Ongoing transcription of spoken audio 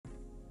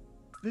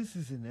This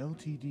is an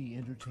LTD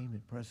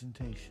Entertainment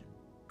presentation.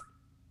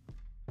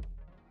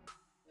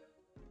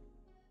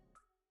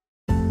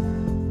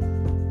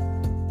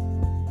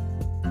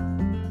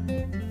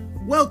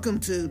 Welcome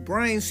to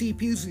Brian C.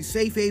 Pewsley's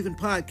Safe Haven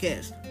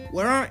Podcast,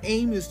 where our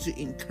aim is to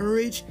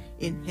encourage,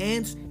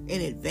 enhance, and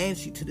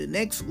advance you to the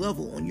next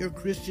level on your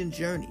Christian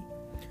journey.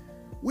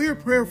 We're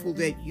prayerful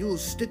that you'll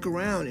stick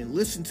around and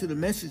listen to the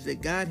message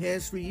that God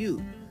has for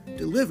you,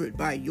 delivered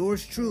by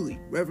yours truly,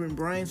 Reverend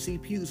Brian C.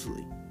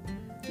 Pewsley.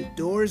 The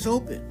door is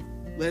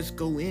open. Let's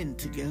go in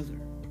together.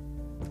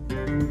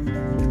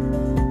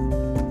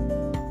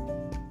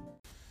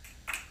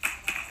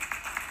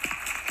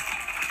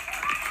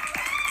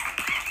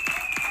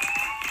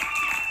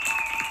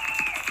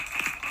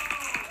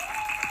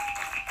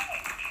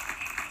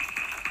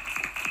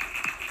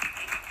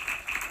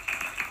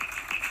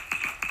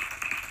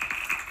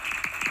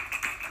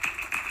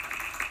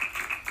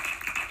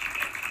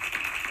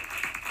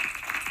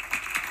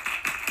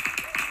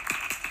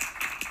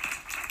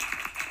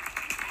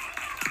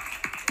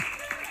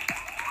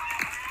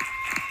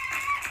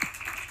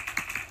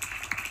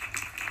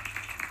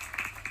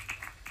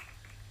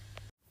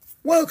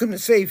 Welcome to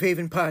Safe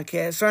Haven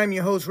Podcast. I'm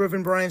your host,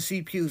 Reverend Brian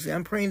C. Pewsley.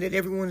 I'm praying that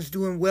everyone's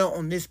doing well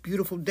on this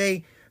beautiful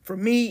day. For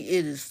me,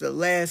 it is the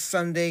last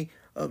Sunday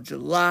of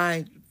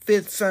July,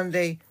 5th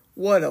Sunday.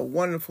 What a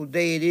wonderful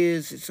day it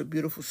is. It's a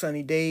beautiful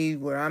sunny day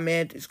where I'm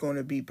at. It's going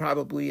to be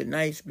probably a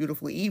nice,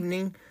 beautiful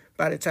evening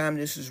by the time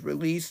this is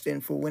released.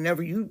 And for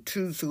whenever you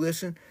choose to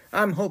listen,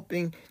 I'm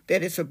hoping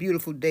that it's a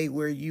beautiful day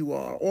where you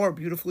are, or a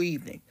beautiful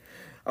evening.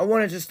 I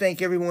want to just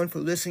thank everyone for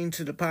listening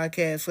to the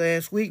podcast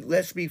last week.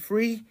 Let's Be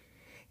Free.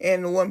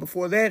 And the one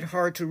before that,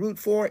 Hard to Root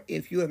For.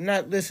 If you have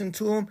not listened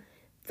to them,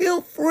 feel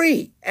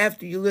free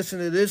after you listen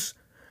to this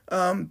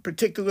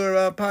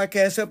particular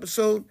podcast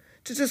episode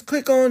to just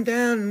click on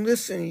down and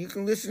listen. You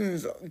can listen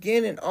as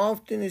again and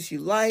often as you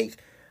like.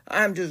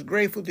 I'm just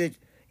grateful that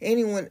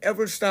anyone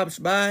ever stops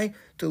by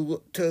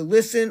to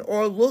listen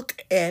or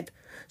look at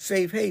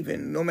Safe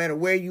Haven, no matter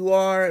where you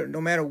are, no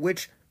matter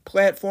which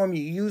platform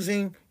you're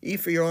using.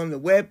 If you're on the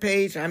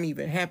webpage, I'm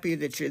even happier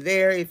that you're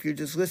there. If you're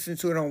just listening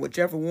to it on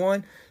whichever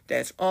one,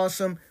 that's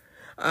awesome.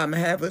 I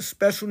have a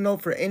special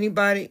note for any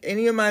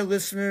of my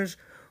listeners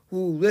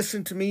who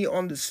listen to me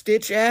on the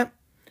Stitch app.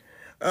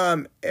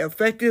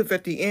 Effective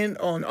at the end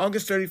on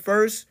August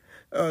 31st,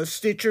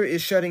 Stitcher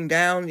is shutting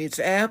down its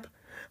app.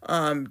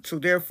 So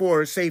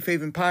therefore, Safe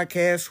Haven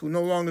Podcast will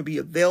no longer be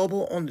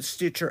available on the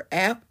Stitcher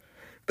app.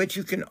 But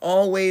you can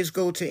always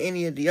go to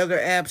any of the other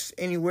apps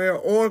anywhere,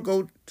 or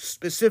go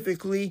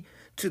specifically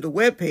to the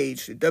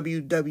webpage,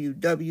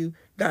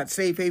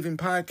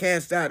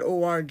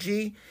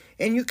 www.safehavenpodcast.org,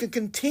 and you can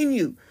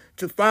continue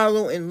to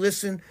follow and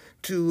listen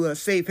to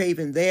Safe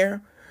Haven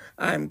there.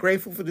 I'm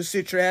grateful for the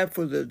Stitcher app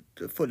for the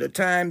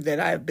time that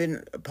I've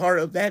been a part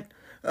of that,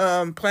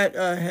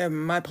 have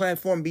my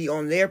platform be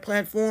on their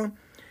platform.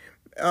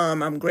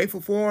 I'm grateful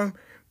for them,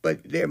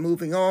 but they're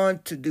moving on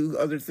to do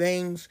other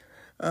things.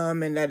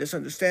 And that is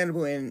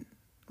understandable and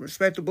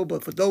respectable.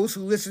 But for those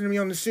who listen to me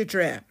on the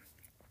Stitcher app,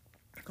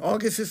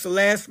 August is the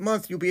last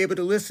month you'll be able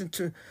to listen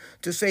to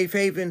Safe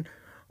Haven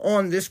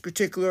on this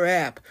particular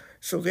app.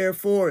 So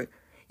therefore,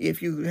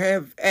 if you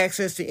have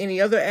access to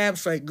any other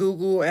apps like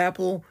Google,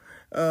 Apple,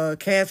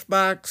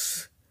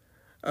 Castbox,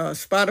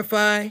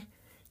 Spotify,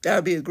 that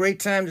would be a great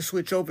time to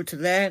switch over to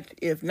that.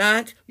 If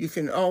not, you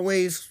can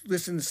always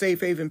listen to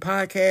Safe Haven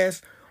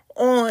Podcast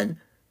on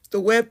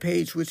the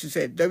webpage, which is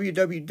at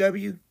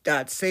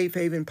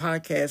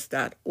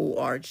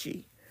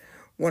www.safehavenpodcast.org.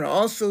 Want to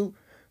also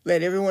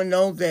let everyone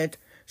know that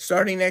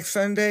starting next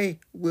Sunday,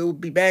 we'll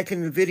be back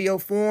in the video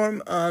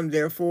form.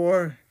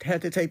 Therefore,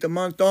 had to take the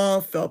month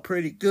off. Felt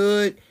pretty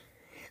good.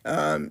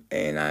 And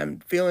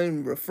I'm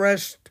feeling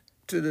refreshed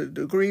to the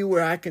degree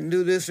where I can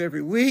do this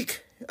every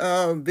week,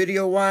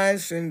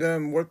 video-wise,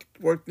 and work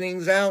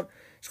things out.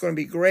 It's going to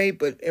be great,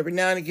 but every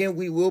now and again,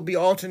 we will be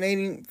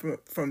alternating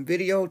from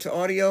video to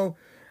audio.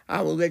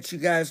 I will let you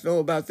guys know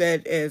about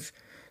that as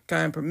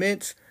time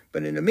permits.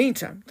 But in the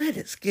meantime, let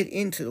us get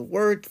into the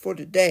word for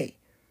today.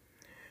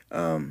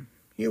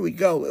 Here we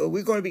go.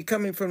 We're going to be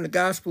coming from the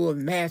Gospel of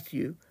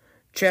Matthew,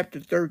 chapter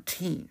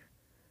 13.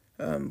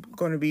 I'm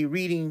going to be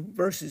reading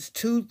verses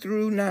 2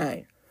 through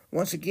 9.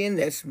 Once again,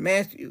 that's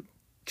Matthew,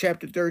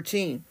 chapter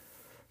 13,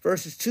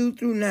 verses 2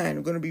 through 9.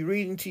 I'm going to be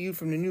reading to you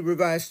from the New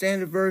Revised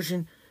Standard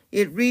Version.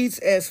 It reads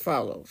as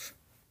follows.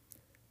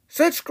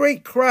 Such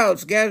great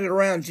crowds gathered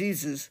around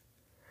Jesus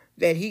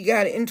that he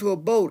got into a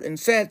boat and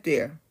sat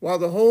there, while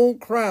the whole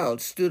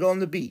crowd stood on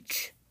the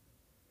beach.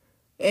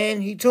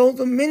 And he told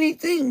them many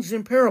things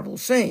in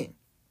parables, saying,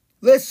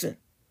 Listen,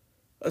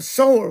 a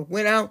sower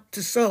went out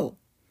to sow,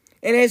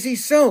 and as he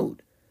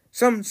sowed,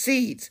 some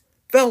seeds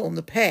fell on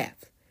the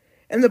path,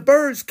 and the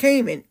birds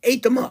came and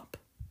ate them up.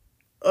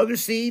 Other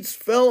seeds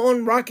fell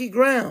on rocky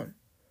ground,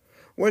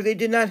 where they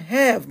did not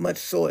have much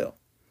soil,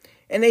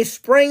 and they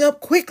sprang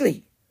up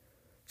quickly,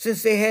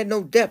 since they had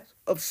no depth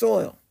of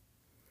soil.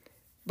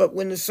 But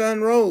when the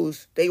sun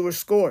rose, they were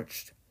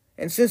scorched,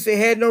 and since they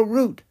had no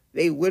root,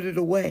 they withered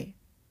away.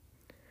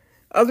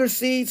 Other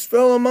seeds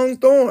fell among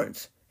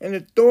thorns, and the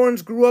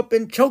thorns grew up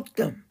and choked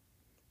them.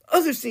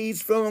 Other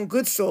seeds fell on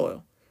good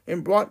soil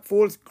and brought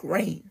forth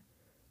grain.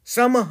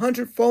 Some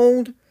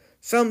 100-fold,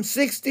 some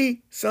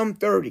 60, some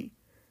 30.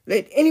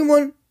 Let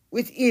anyone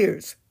with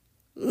ears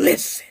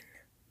listen.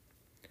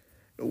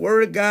 The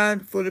word of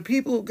God for the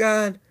people of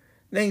God.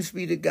 Thanks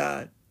be to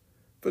God.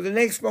 For the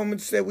next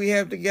moments that we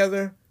have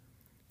together,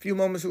 few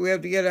moments that we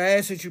have together, I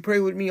ask that you pray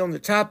with me on the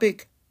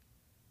topic,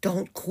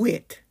 don't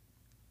quit.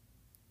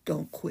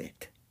 Don't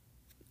quit.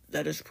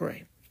 Let us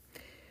pray.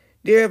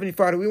 Dear Heavenly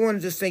Father, we want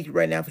to just thank you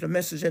right now for the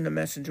message and the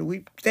messenger.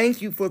 We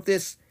thank you for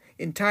this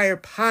entire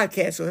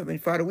podcast, oh Heavenly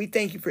Father. We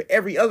thank you for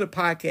every other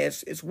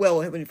podcast as well,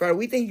 Heavenly Father.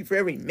 We thank you for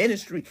every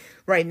ministry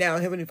right now,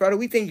 Heavenly Father.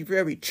 We thank you for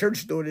every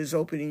church door that is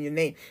open in your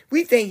name.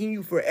 We thanking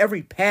you for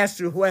every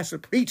pastor who has to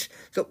preach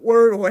the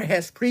word or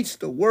has preached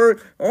the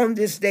word on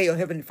this day, oh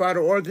Heavenly Father,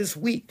 or this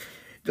week,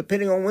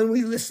 depending on when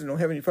we listen, oh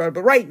Heavenly Father.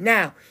 But right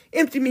now,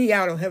 empty me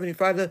out, oh Heavenly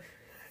Father.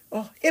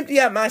 Oh, empty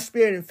out my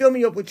spirit and fill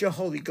me up with your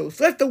Holy Ghost.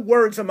 Let the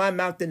words of my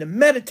mouth and the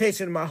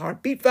meditation of my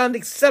heart be found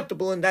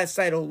acceptable in thy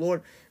sight, O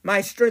Lord,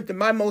 my strength and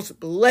my most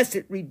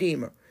blessed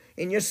Redeemer.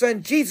 In your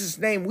Son Jesus'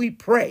 name we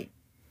pray.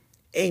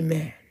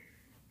 Amen.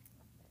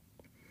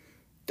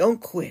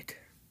 Don't quit.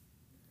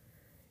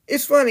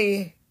 It's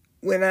funny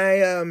when I,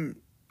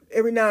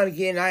 every now and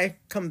again, I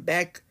come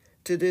back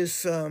to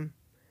this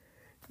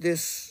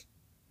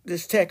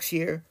text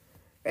here,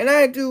 and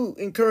I do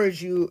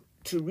encourage you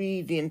to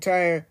read the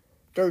entire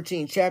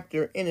 13th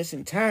chapter in its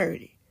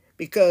entirety,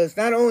 because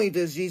not only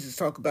does Jesus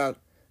talk about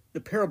the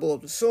parable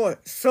of the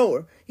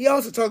sower, he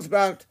also talks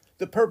about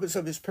the purpose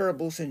of his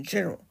parables in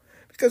general.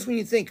 Because when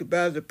you think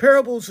about it, the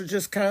parables are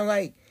just kind of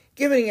like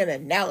giving an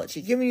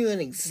analogy, giving you an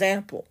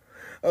example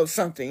of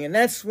something. And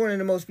that's one of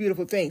the most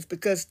beautiful things,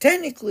 because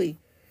technically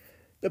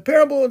the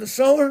parable of the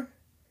sower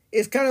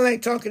is kind of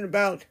like talking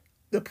about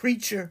the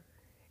preacher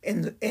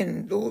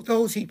and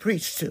those he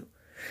preached to.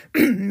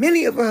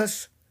 Many of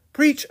us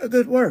preach a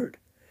good word.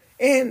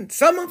 And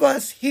some of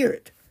us hear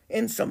it,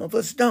 and some of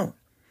us don't.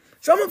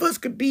 Some of us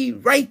could be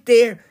right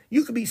there.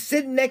 You could be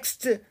sitting next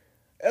to,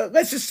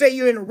 let's just say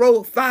you're in a row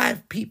of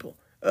 5 people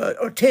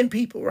or 10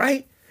 people,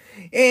 right?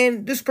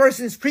 And this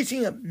person is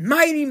preaching a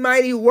mighty,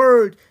 mighty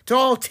word to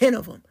all 10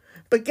 of them.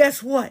 But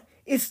guess what?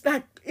 It's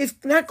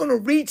not going to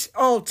reach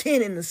all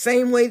 10 in the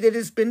same way that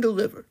it's been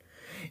delivered.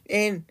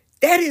 And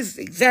that is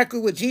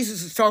exactly what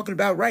Jesus is talking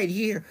about right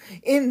here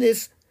in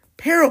this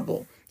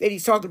parable that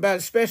he's talking about,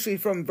 especially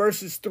from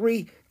verses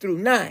 3 through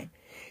 9.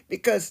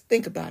 Because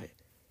think about it.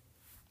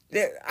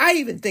 I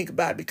even think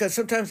about it because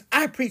sometimes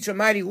I preach a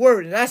mighty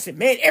word and I say,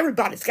 man,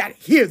 everybody's got to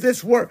hear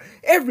this word.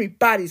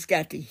 Everybody's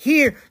got to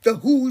hear the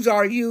who's,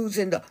 are yous,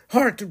 and the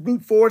hard to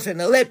root for's and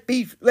the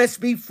let's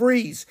be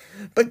frees.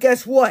 But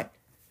guess what?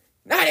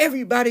 Not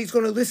everybody's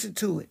going to listen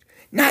to it.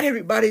 Not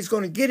everybody's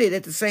going to get it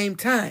at the same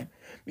time.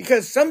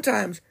 Because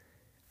sometimes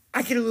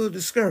I get a little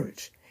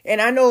discouraged. And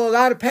I know a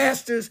lot of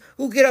pastors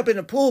who get up in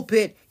the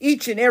pulpit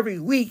each and every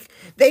week,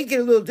 they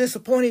get a little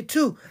disappointed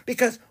too,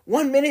 because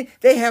one minute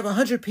they have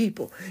 100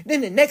 people.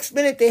 Then the next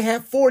minute they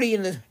have 40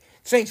 in the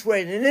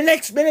sanctuary. And the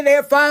next minute they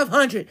have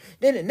 500.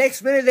 Then the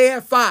next minute they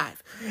have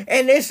 5.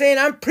 And they're saying,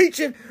 I'm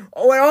preaching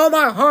with all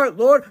my heart,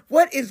 Lord.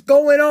 What is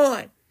going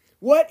on?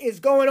 What is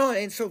going on?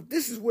 And so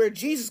this is where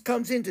Jesus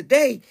comes in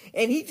today,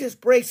 and he just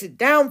breaks it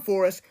down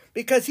for us,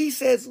 because he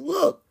says,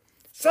 look,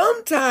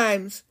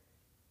 sometimes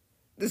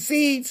the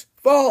seeds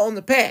fall on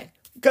the path,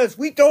 because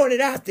we throwing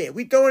it out there.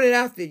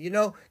 You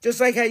know, just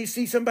like how you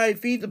see somebody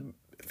feed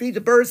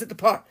the birds at the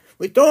park.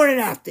 We're throwing it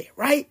out there,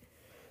 right?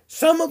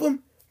 Some of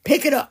them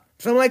pick it up.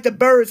 Some like the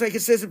birds, like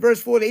it says in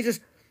verse 4,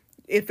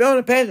 it fell on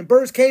the path and the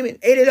birds came and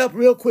ate it up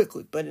real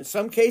quickly. But in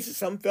some cases,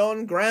 some fell on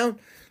the ground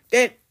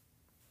that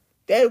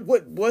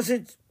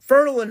wasn't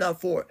fertile enough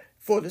for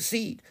the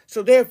seed.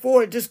 So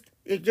therefore, it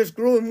just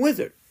grew and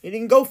withered. It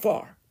didn't go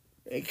far.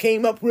 It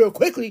came up real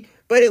quickly,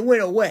 but it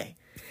went away.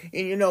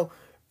 And you know,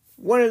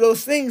 one of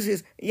those things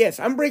is, yes,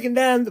 I'm breaking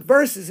down the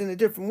verses in a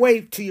different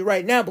way to you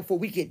right now before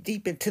we get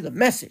deep into the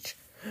message.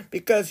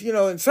 Because, you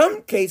know, in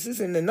some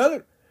cases, in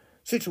another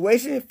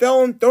situation, it fell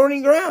on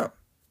thorny ground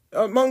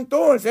among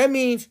thorns. That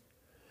means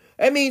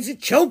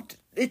it choked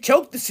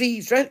the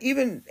seeds, right?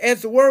 Even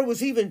as the word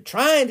was even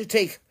trying to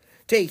take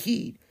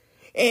heed.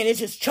 And it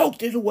just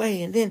choked it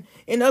away. And then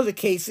in other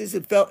cases,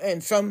 it fell,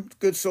 and some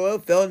good soil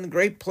fell in a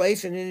great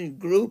place, and then it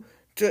grew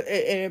and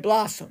it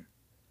blossomed.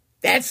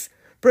 That's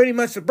pretty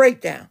much the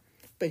breakdown.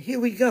 But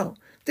here we go.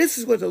 This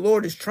is what the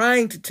Lord is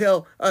trying to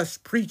tell us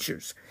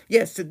preachers.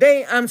 Yes,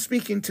 today I'm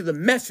speaking to the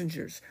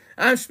messengers.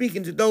 I'm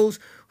speaking to those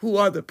who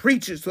are the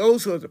preachers,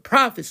 those who are the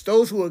prophets,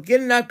 those who are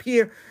getting up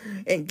here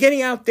and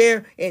getting out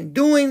there and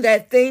doing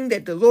that thing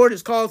that the Lord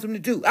has called them to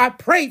do. I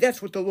pray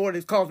that's what the Lord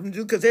has called them to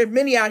do, because there are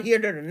many out here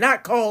that are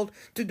not called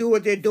to do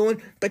what they're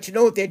doing, but you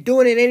know what, they're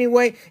doing it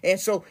anyway. And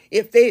so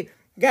if they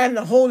gotten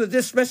a hold of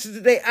this message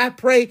today, I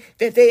pray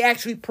that they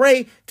actually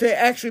pray to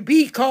actually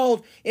be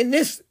called in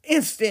this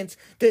instance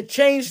to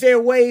change their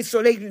ways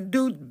so they can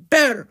do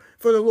better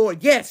for the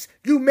Lord. Yes,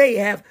 you may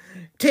have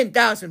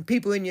 10,000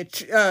 people in your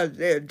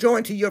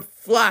joined to your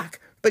flock.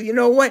 But you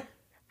know what?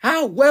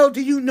 How well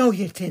do you know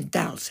your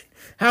 10,000?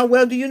 How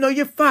well do you know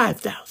your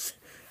 5,000?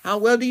 How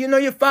well do you know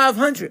your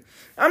 500?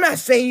 I'm not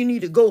saying you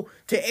need to go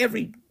to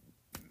every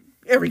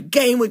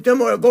game with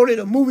them or go to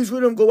the movies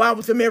with them, go out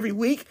with them every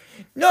week.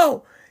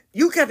 No,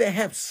 you got to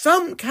have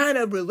some kind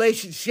of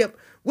relationship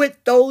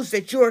with those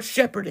that you're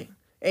shepherding.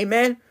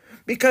 Amen?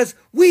 Because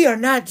we are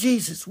not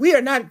Jesus. We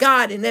are not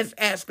God in this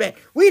aspect.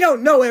 We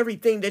don't know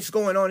everything that's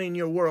going on in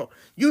your world.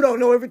 You don't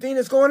know everything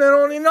that's going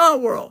on in our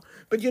world.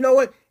 But you know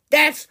what?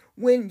 That's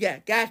when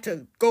you got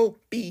to go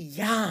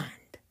beyond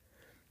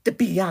the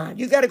beyond.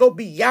 You got to go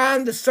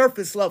beyond the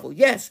surface level.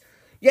 Yes,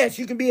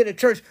 you can be in a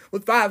church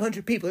with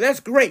 500 people. That's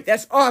great.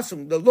 That's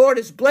awesome. The Lord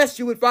has blessed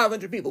you with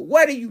 500 people.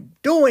 What are you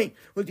doing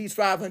with these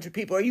 500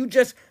 people? Are you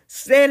just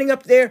standing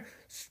up there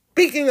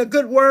speaking a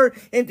good word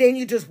and then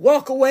you just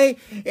walk away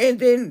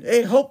and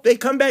hope they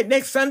come back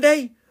next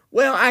Sunday?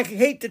 Well, I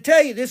hate to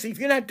tell you this. If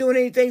you're not doing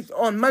anything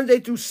on Monday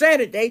through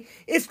Saturday,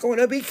 it's going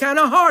to be kind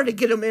of hard to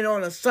get them in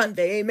on a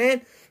Sunday.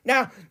 Amen.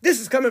 Now, this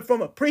is coming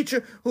from a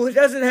preacher who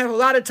doesn't have a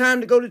lot of time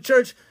to go to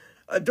church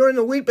during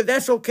the week, but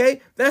that's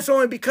okay. That's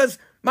only because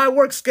my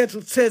work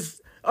schedule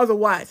says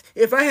otherwise.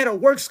 If I had a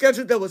work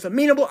schedule that was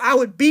amenable, I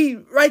would be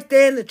right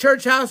there in the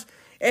church house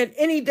at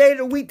any day of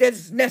the week that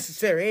is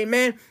necessary.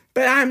 Amen.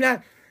 But I'm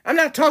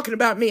not talking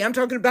about me. I'm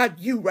talking about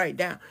you right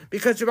now.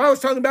 Because if I was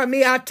talking about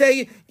me, I'll tell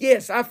you,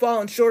 yes, I've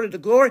fallen short of the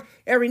glory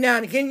every now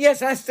and again.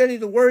 Yes, I study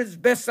the word as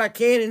best I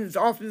can and as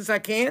often as I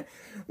can.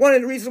 One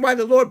of the reasons why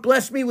the Lord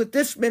blessed me with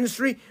this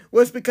ministry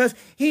was because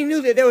he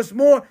knew that there was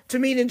more to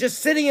me than just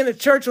sitting in the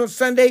church on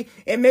Sunday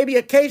and maybe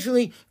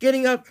occasionally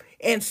getting up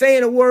and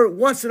saying a word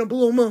once in a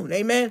blue moon.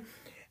 Amen.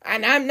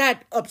 And I'm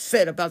not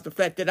upset about the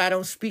fact that I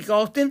don't speak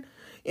often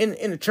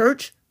in the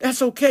church.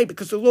 That's okay,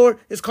 because the Lord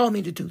has called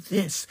me to do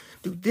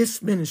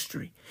this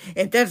ministry.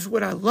 And that's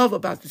what I love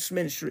about this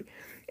ministry.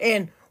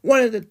 And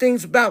one of the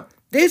things about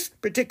this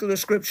particular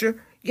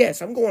scripture,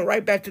 yes, I'm going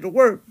right back to the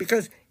word,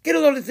 because get a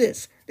load of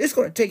this. This is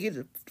going to take you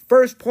to the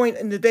first point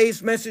in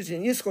today's message,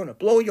 and it's going to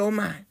blow your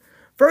mind.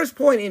 First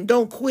point in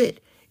Don't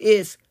Quit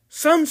is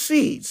some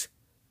seeds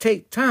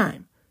take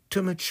time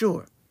to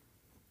mature.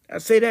 I'll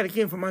say that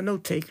again for my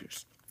note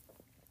takers.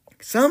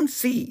 Some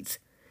seeds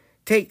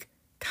take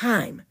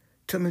time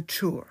to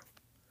mature.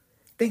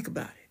 Think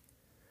about it.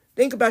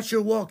 Think about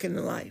your walk in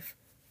life.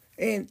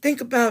 And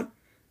think about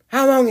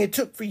how long it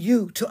took for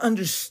you to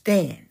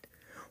understand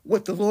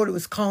what the Lord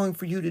was calling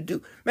for you to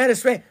do. Matter of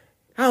fact,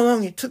 how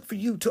long it took for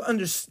you to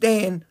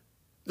understand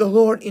the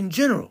Lord in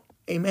general.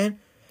 Amen.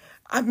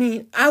 I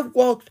mean, I've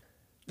walked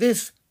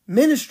this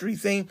ministry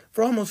thing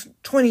for almost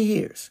 20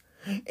 years.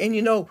 And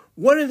you know,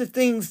 one of the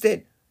things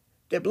that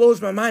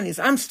blows my mind is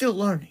I'm still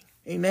learning.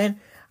 Amen.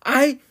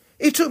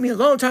 It took me a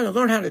long time to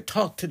learn how to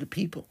talk to the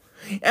people.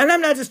 And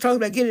I'm not just talking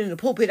about getting in the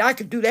pulpit. I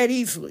could do that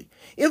easily.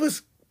 It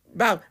was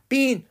about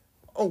being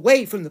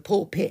away from the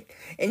pulpit.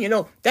 And you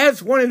know,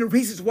 that's one of the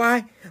reasons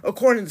why,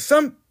 according to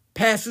some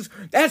pastors,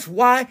 that's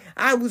why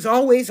I was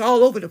always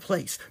all over the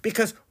place.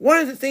 Because one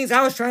of the things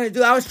I was trying to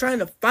do, I was trying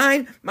to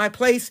find my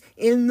place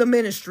in the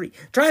ministry,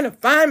 trying to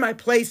find my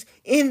place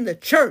in the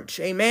church.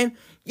 Amen.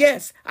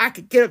 Yes, I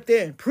could get up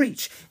there and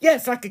preach.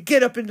 Yes, I could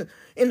get up in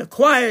the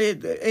choir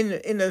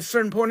in a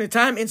certain point in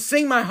time and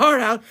sing my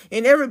heart out,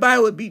 and everybody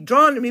would be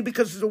drawn to me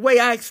because of the way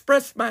I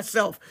expressed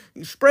myself,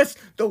 expressed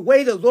the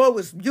way the Lord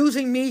was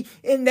using me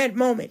in that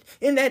moment,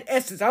 in that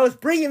essence. I was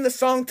bringing the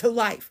song to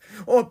life,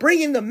 or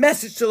bringing the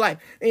message to life,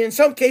 and in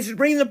some cases,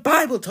 bringing the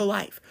Bible to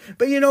life.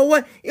 But you know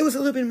what? It was a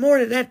little bit more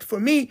than that for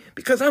me,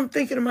 because I'm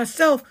thinking to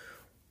myself,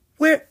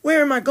 where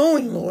am I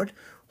going, Lord?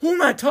 Who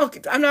am I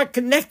talking to? I'm not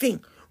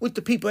connecting with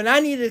the people, and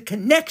I need a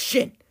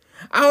connection.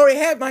 I already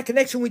have my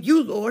connection with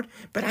you, Lord,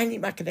 but I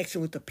need my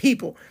connection with the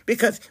people,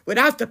 because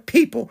without the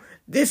people,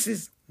 this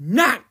is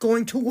not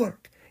going to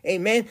work.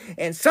 Amen.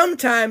 And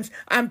sometimes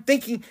I'm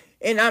thinking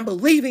and I'm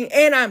believing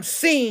and I'm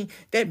seeing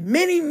that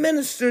many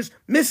ministers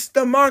miss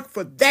the mark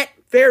for that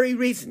very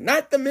reason.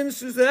 Not the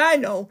ministers that I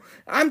know.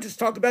 I'm just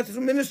talking about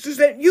the ministers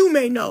that you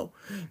may know.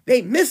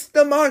 They miss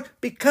the mark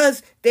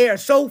because they are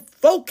so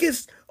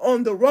focused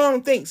on the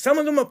wrong thing. Some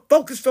of them are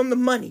focused on the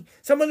money.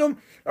 Some of them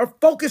are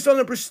focused on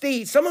the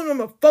prestige. Some of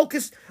them are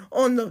focused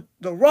on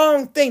the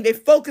wrong thing. They're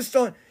focused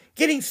on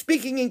getting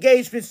speaking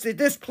engagements to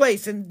this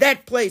place and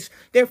that place.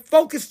 They're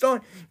focused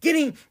on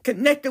getting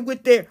connected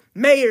with their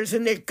mayors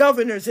and their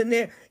governors and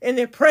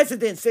their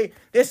presidents.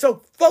 They're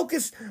so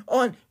focused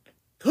on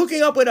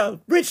hooking up with a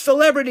rich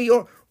celebrity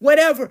or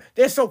whatever.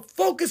 They're so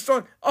focused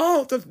on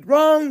all the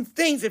wrong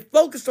things. They're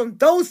focused on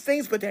those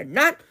things, but they're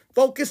not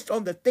focused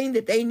on the thing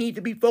that they need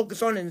to be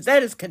focused on, and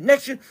that is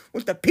connection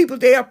with the people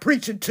they are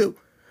preaching to.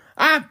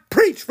 I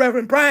preach,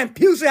 Reverend Brian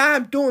Pusey.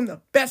 I'm doing the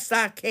best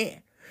I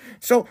can.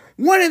 So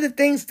one of the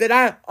things that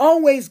I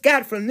always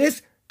got from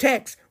this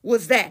text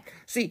was that,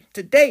 see,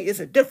 today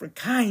is a different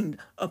kind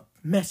of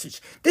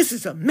message. This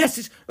is a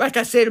message, like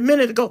I said a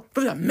minute ago,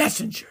 for the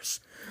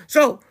messengers.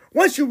 So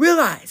once you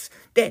realize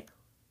that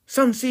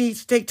some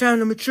seeds take time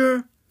to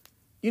mature,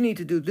 you need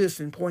to do this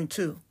in point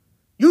 2.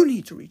 You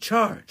need to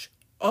recharge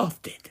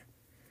often.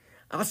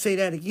 I'll say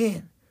that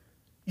again.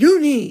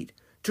 You need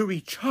to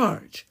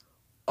recharge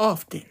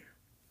often.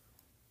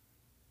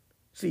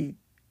 See,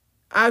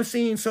 I've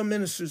seen some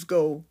ministers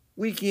go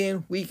week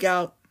in, week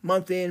out,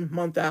 month in,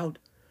 month out,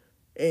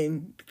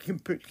 and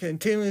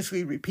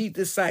continuously repeat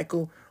this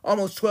cycle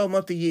almost 12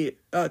 months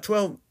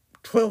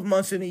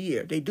in a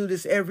year. They do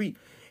this every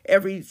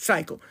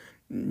cycle.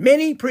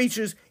 Many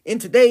preachers in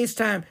today's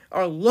time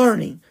are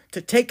learning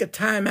to take a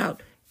time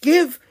out.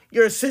 Give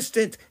your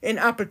assistant an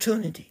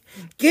opportunity.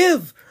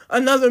 Give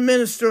another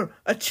minister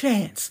a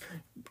chance.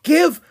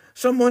 Give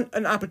someone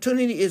an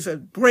opportunity is a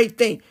great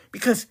thing,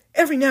 because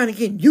every now and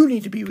again you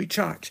need to be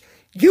recharged.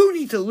 You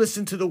need to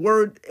listen to the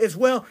word as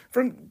well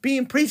from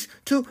being preached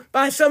to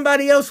by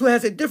somebody else who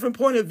has a different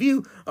point of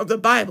view of the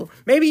Bible.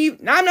 Maybe,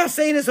 I'm not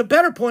saying it's a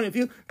better point of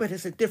view, but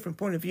it's a different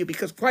point of view,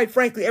 because quite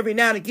frankly, every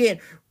now and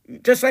again,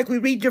 just like we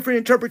read different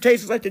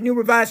interpretations like the New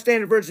Revised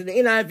Standard Version, the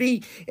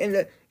NIV, and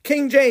the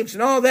King James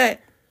and all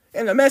that,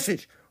 and the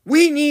Message,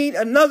 we need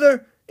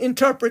another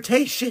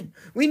interpretation.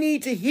 We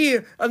need to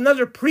hear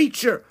another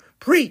preacher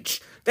preach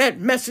that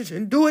message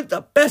and do it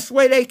the best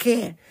way they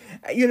can.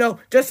 You know,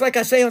 just like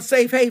I say on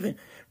Safe Haven,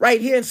 right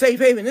here in Safe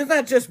Haven, it's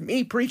not just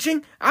me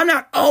preaching. I'm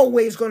not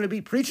always going to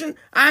be preaching.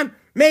 I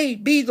may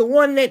be the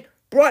one that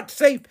brought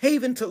Safe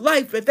Haven to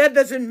life, but that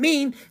doesn't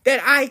mean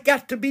that I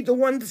got to be the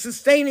one to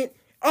sustain it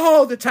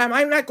all the time.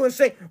 I'm not going to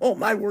say, oh,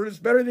 my word is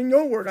better than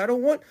your word. I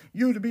don't want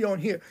you to be on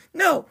here.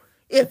 No,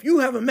 if you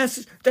have a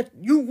message that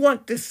you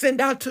want to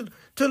send out to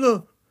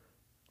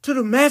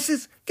the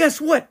masses, guess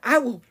what? I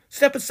will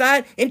step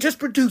aside and just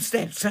produce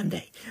that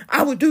Sunday.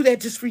 I will do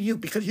that just for you,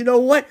 because you know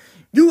what?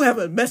 You have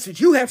a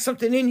message. You have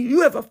something in you.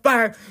 You have a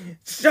fire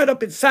shut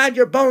up inside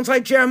your bones,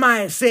 like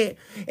Jeremiah said.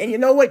 And you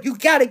know what? You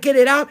got to get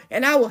it out,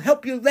 and I will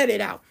help you let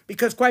it out.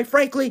 Because quite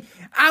frankly,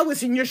 I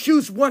was in your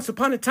shoes once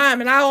upon a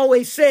time, and I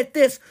always said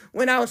this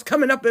when I was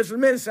coming up as a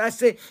minister. I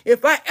said,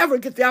 if I ever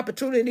get the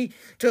opportunity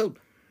to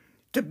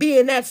be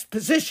in that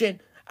position,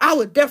 I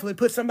would definitely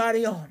put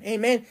somebody on.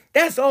 Amen.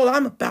 That's all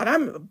I'm about.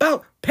 I'm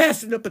about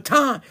passing the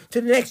baton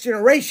to the next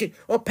generation,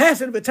 or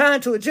passing the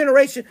baton to a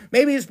generation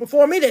maybe it's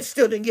before me that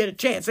still didn't get a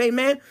chance.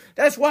 Amen.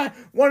 That's why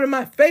one of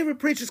my favorite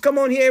preachers come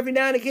on here every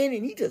now and again,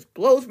 and he just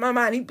blows my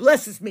mind. He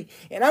blesses me.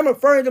 And I'm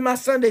referring to my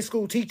Sunday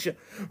school teacher,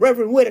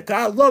 Reverend Whitaker.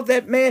 I love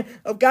that man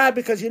of God,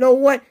 because you know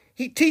what?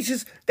 He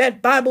teaches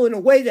that Bible in a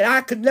way that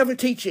I could never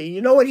teach it.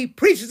 You know what? He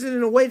preaches it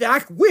in a way that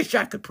I wish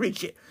I could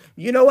preach it.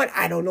 You know what?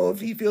 I don't know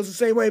if he feels the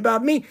same way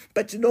about me,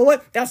 but you know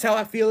what? That's how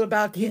I feel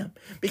about him,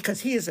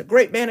 because he is a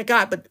great man of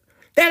God. But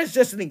that is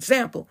just an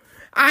example.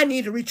 I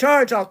need to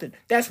recharge often.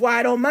 That's why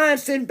I don't mind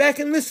sitting back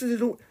and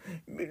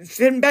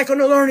sitting back on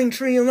the learning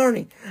tree and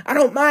learning. I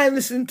don't mind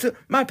listening to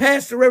my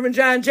pastor, Reverend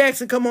John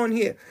Jackson, come on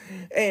here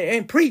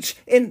and preach.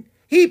 And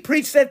he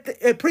preached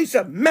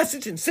a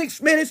message in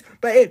 6 minutes,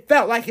 but it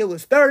felt like it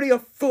was 30 or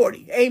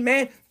 40.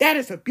 Amen. That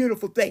is a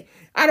beautiful thing.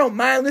 I don't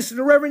mind listening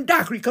to Reverend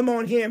Dockery come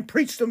on here and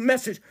preach the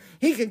message.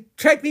 He can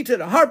take me to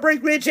the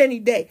Heartbreak Ridge any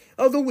day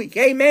of the week.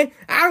 Amen.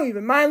 I don't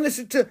even mind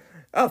listening to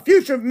a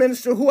future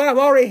minister who I've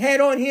already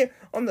had on here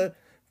on the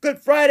Good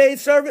Friday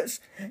service,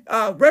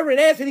 Reverend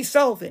Anthony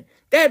Sullivan.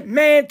 That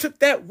man took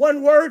that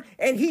one word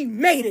and he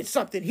made it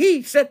something.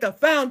 He set the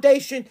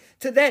foundation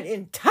to that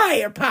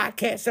entire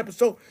podcast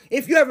episode.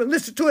 If you haven't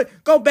listened to it,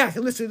 go back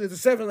and listen to the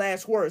 7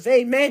 last words.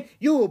 Amen.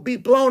 You will be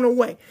blown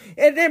away.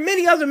 And there are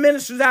many other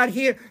ministers out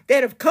here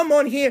that have come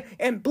on here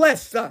and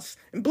blessed us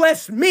and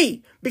blessed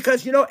me,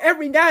 because, you know,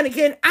 every now and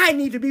again, I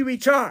need to be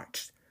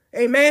recharged.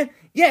 Amen.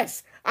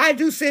 Yes, I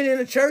do sit in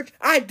a church.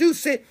 I do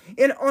sit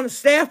on the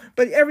staff,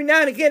 but every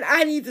now and again,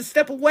 I need to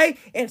step away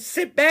and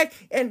sit back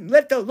and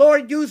let the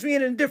Lord use me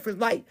in a different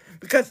light,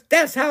 because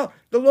that's how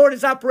the Lord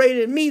is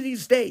operating in me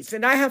these days,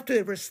 and I have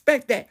to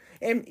respect that.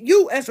 And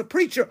you, as a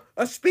preacher,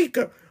 a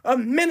speaker, a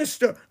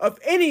minister of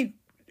any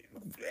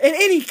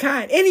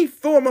kind, any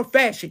form of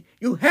fashion,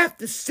 you have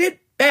to sit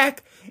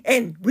back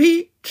and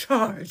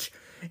recharge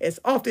as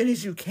often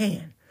as you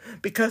can,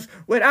 because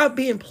without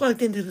being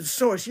plugged into the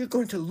source, you're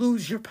going to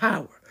lose your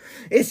power.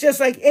 It's just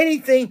like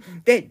anything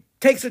that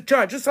takes a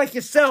charge, just like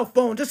your cell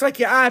phone, just like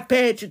your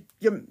iPad,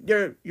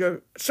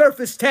 your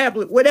Surface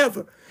tablet,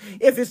 whatever.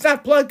 If it's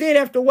not plugged in,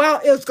 after a while,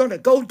 it's going to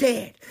go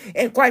dead.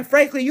 And quite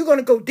frankly, you're going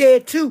to go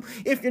dead too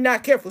if you're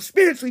not careful.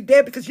 Spiritually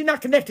dead, because you're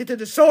not connected to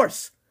the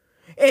source.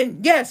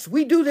 And yes,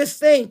 we do this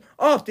thing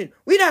often.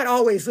 We're not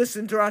always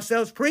listening to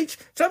ourselves preach.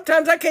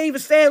 Sometimes I can't even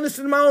stand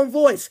listening to my own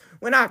voice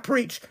when I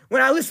preach.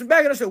 When I listen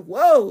back and I say,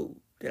 whoa,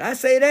 did I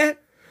say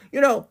that? You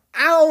know,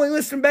 I only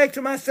listen back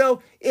to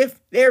myself if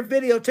they're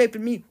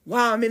videotaping me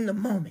while I'm in the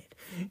moment.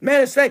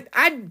 Matter of fact,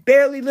 I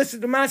barely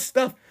listen to my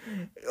stuff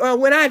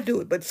when I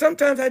do it, but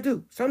sometimes I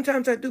do.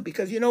 Sometimes I do,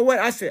 because you know what?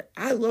 I said,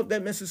 I love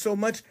that message so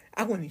much,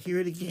 I want to hear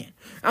it again.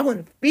 I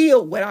want to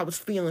feel what I was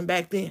feeling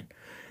back then,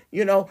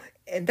 you know,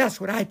 and that's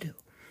what I do,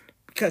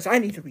 because I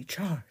need to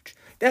recharge.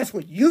 That's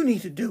what you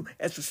need to do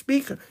as a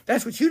speaker.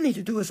 That's what you need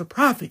to do as a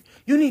prophet.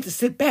 You need to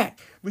sit back,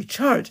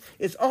 recharge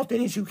as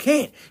often as you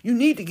can. You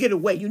need to get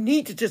away. You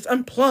need to just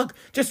unplug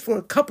just for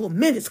a couple of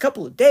minutes,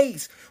 couple of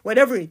days,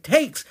 whatever it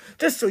takes,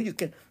 just so you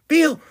can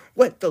feel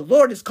what the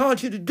Lord has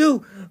called you to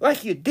do,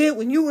 like you did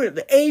when you were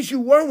the age you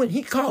were when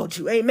he called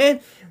you.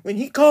 Amen. When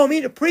he called me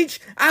to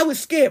preach, I was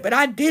scared, but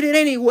I did it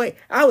anyway.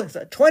 I was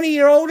a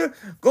 20-year-older,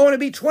 going to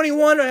be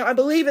 21, I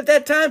believe, at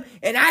that time,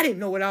 and I didn't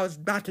know what I was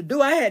about to do.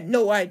 I had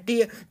no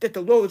idea that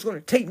the Lord was going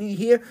to take me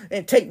here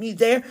and take me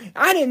there.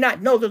 I did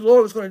not know the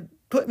Lord was going to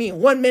put me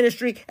in one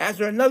ministry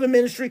after another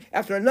ministry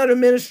after another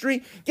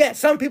ministry. Yeah,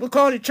 some people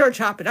call it church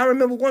hopping. I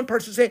remember one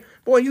person said,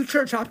 boy, you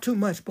church hop too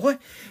much, boy.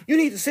 You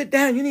need to sit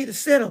down. You need to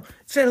settle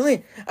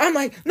in. I'm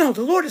like, no,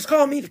 the Lord has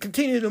called me to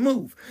continue to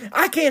move.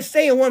 I can't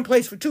stay in one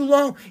place for too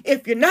long.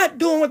 If you're not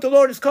doing what the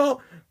Lord has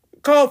called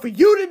for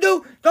you to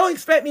do, don't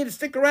expect me to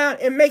stick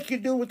around and make you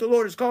do what the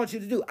Lord has called you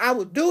to do. I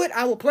will do it.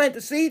 I will plant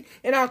the seed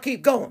and I'll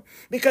keep going.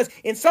 Because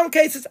in some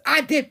cases,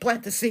 I did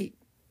plant the seed.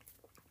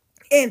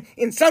 And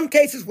in some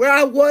cases where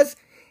I was,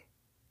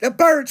 the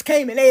birds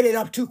came and ate it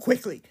up too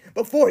quickly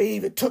before it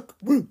even took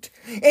root.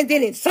 And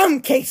then in some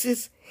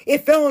cases,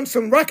 it fell on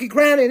some rocky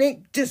ground and it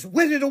just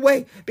withered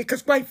away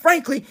because, quite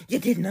frankly, you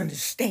didn't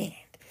understand.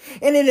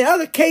 And in the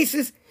other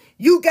cases,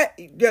 you got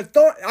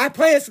I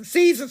planted some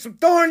seeds in some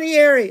thorny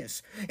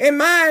areas. And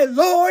my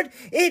Lord,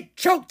 it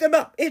choked them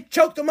up. It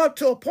choked them up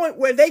to a point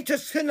where they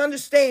just couldn't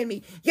understand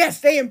me. Yes,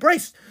 they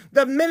embraced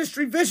the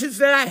ministry visions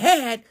that I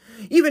had,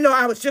 even though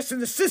I was just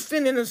an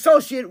assistant, an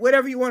associate,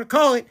 whatever you want to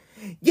call it.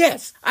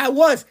 Yes, I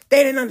was.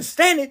 They didn't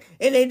understand it,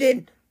 and they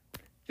didn't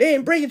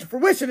bring it to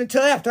fruition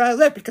until after I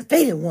left because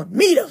they didn't want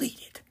me to lead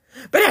it.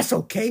 But that's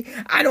okay.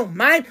 I don't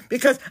mind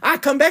because I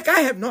come back.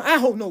 I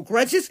hold no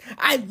grudges.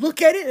 I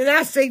look at it and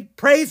I say,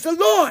 praise the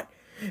Lord,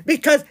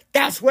 because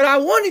that's what I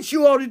wanted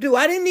you all to do.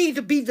 I didn't need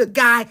to be the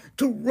guy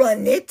to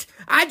run it.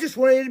 I just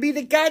wanted to be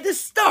the guy to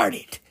start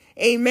it.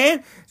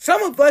 Amen.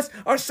 Some of us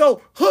are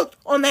so hooked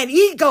on that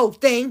ego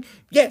thing.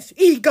 Yes,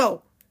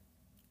 ego.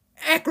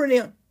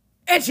 Acronym.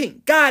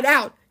 Edging God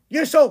out.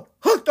 You're so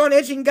hooked on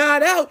edging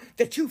God out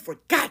that you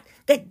forgot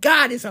that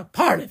God is a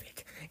part of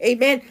it.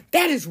 Amen.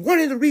 That is one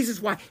of the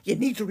reasons why you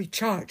need to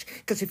recharge.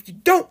 Because if you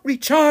don't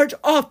recharge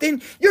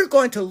often, you're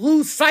going to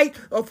lose sight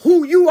of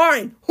who you are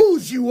and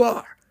whose you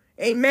are.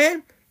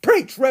 Amen.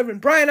 Preach,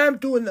 Reverend Brian. I'm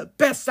doing the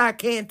best I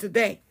can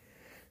today.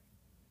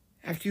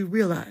 After you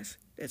realize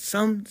that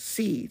some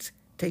seeds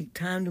take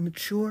time to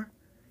mature,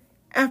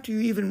 after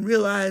you even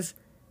realize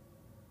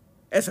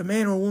as a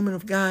man or woman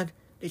of God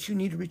that you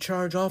need to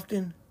recharge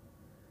often,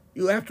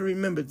 you have to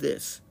remember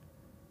this.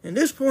 And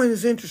this point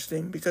is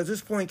interesting because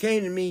this point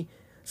came to me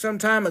some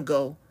time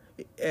ago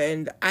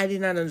and I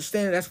did not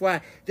understand it. That's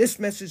why this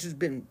message has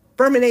been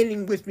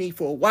permeating with me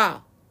for a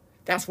while.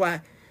 That's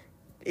why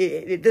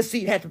this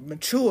seed had to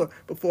mature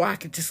before I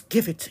could just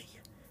give it to you.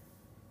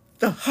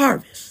 The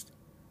harvest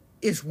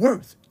is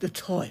worth the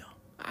toil.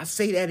 I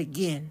say that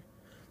again.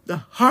 The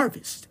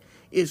harvest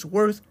is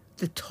worth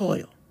the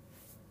toil.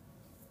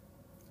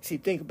 See,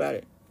 think about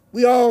it.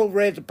 We all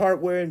read the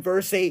part where in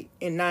verse 8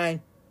 and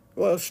 9,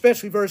 well,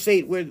 especially verse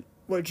 8,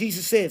 where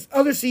Jesus says,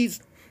 other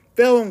seeds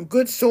fell on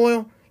good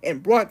soil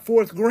and brought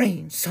forth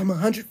grain, some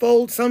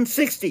 100-fold, some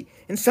 60,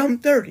 and some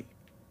 30.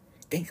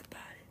 Think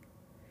about it.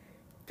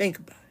 Think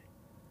about it.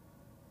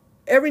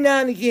 Every now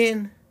and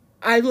again,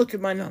 I look at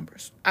my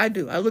numbers. I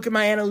do. I look at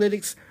my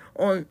analytics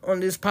on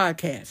this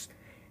podcast.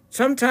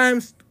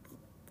 Sometimes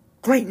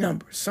great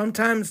numbers,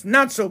 sometimes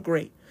not so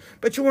great.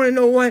 But you want to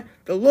know what?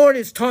 The Lord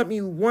has taught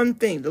me one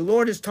thing. The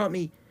Lord has taught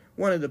me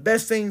one of the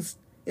best things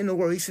in the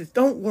world. He says,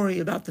 don't worry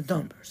about the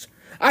numbers.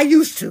 I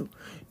used to.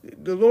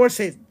 The Lord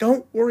says,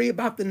 don't worry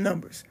about the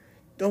numbers.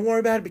 Don't worry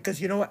about it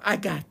because you know what? I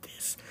got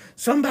this.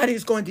 Somebody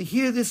is going to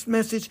hear this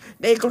message.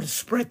 They're going to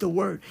spread the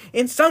word.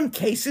 In some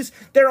cases,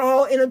 they're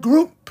all in a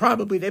group,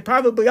 probably. They're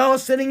probably all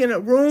sitting in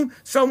a room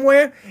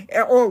somewhere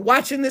or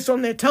watching this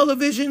on their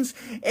televisions,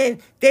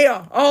 and they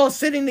are all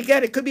sitting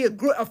together. It could be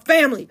a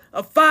family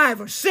of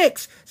 5 or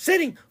 6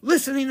 sitting,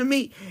 listening to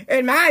me.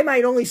 And I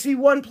might only see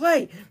one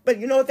play, but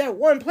you know what? That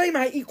one play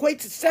might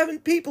equate to 7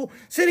 people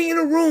sitting in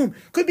a room.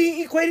 Could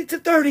be equated to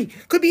 30.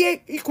 Could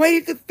be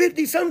equated to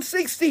 50, some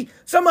 60,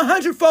 some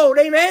 100-fold.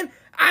 Amen?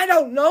 I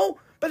don't know.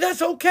 But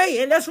that's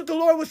okay. And that's what the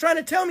Lord was trying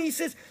to tell me. He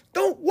says,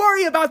 don't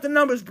worry about the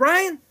numbers,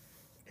 Brian.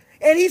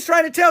 And he's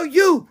trying to tell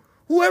you,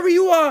 whoever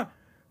you are,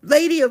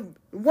 lady or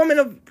woman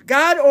of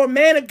God or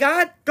man of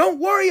God, don't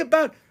worry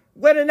about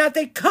whether or not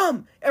they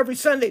come every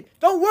Sunday.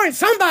 Don't worry.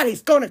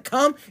 Somebody's going to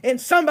come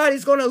and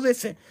somebody's going to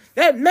listen.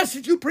 That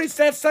message you preached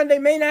that Sunday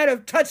may not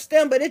have touched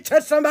them, but it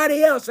touched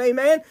somebody else.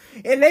 Amen.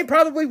 And they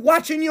probably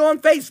watching you on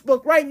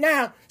Facebook right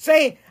now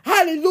saying,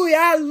 hallelujah,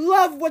 I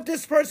love what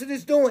this person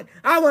is doing.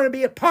 I want to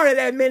be a part of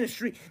that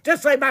ministry.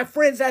 Just like my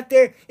friends out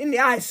there in the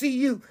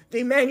ICU, the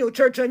Emmanuel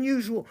Church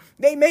Unusual.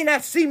 They may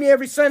not see me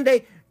every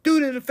Sunday due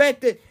to the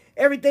fact that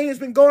everything has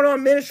been going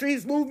on.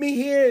 Ministries moved me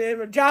here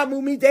and a job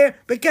moved me there.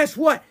 But guess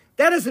what?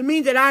 That doesn't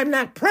mean that I'm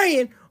not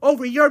praying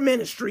over your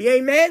ministry.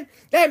 Amen.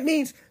 That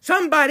means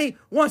somebody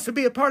wants to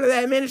be a part of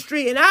that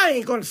ministry, and I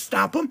ain't going to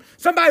stop them.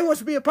 Somebody wants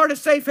to be a part of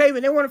Safe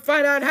Haven. They want to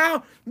find out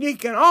how. You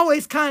can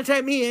always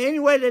contact me in any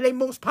way that they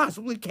most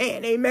possibly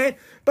can. Amen.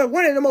 But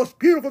one of the most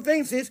beautiful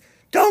things is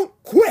don't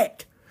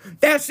quit.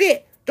 That's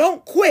it.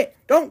 Don't quit.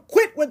 Don't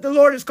quit what the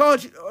Lord has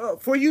called you,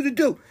 for you to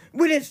do.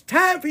 When it's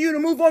time for you to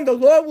move on, the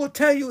Lord will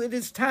tell you it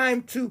is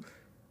time to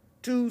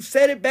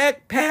set it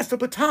back, pass the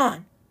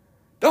baton.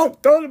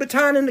 Don't throw the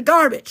baton in the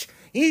garbage.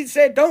 He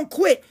said, don't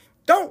quit.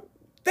 Don't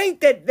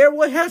think that there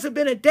hasn't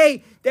been a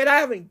day that I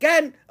haven't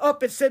gotten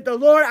up and said, the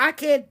Lord, I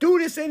can't do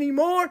this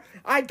anymore.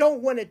 I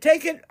don't want to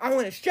take it. I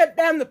want to shut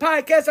down the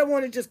podcast. I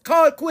want to just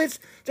call it quits.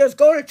 Just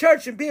go to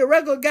church and be a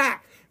regular guy.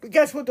 But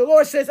guess what? The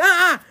Lord says,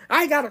 I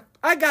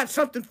got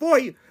something for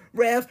you,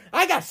 Rev.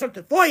 I got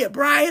something for you,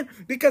 Brian.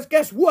 Because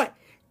guess what?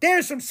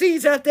 There's some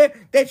seeds out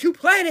there that you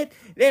planted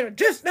that are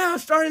just now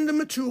starting to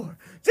mature.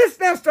 Just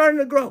now starting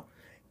to grow.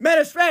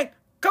 Matter of fact,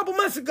 a couple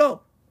months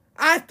ago,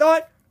 I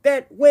thought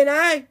that when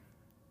I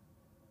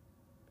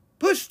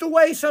pushed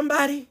away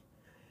somebody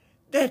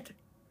that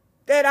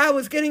I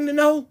was getting to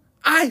know,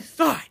 I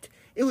thought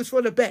it was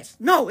for the best.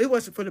 No, it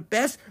wasn't for the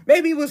best.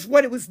 Maybe it was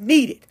what it was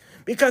needed.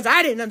 Because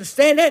I didn't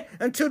understand that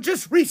until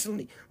just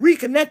recently.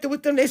 Reconnected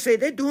with them, they say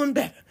they're doing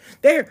better.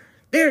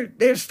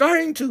 They're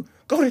starting to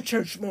go to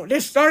church more. They're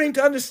starting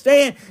to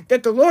understand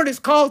that the Lord has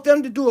called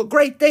them to do a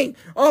great thing.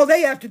 All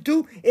they have to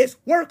do is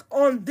work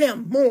on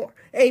them more.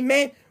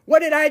 Amen. What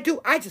did I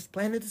do? I just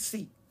planted the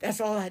seed.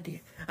 That's all I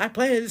did. I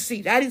planted the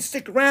seed. I didn't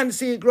stick around to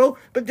see it grow.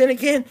 But then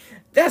again,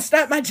 that's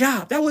not my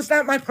job. That was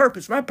not my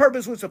purpose. My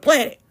purpose was to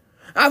plant it.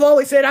 I've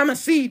always said I'm a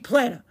seed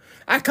planter.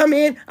 I come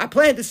in, I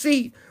plant the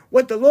seed.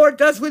 What the Lord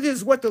does with it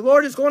is what the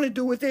Lord is going to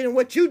do with it. And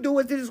what you do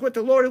with it is what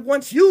the Lord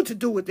wants you to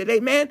do with it.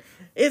 Amen.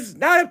 It's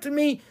not up to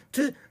me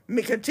to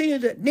continue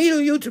to needle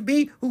you to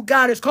be who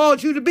God has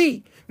called you to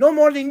be. No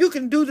more than you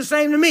can do the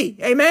same to me.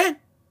 Amen.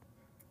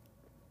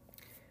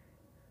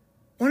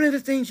 One of the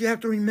things you have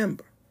to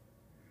remember,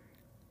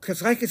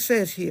 because like it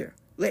says here,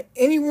 let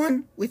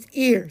anyone with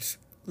ears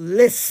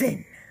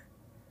listen.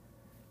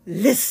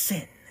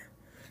 Listen.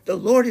 The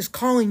Lord is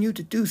calling you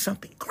to do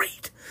something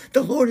great.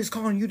 The Lord is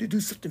calling you to do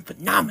something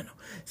phenomenal.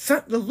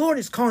 The Lord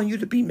is calling you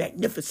to be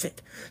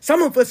magnificent.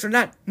 Some of us are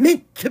not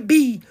meant to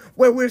be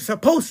where we're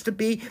supposed to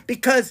be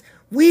because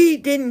we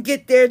didn't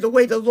get there the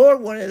way the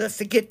Lord wanted us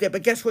to get there.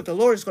 But guess what? The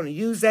Lord is going to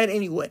use that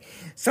anyway.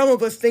 Some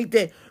of us think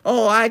that,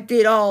 I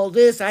did all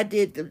this. I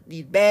did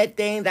these bad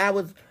things. I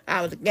was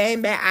a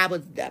gang back. I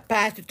was a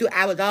prostitute.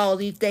 I was all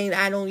these things.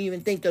 I don't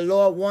even think the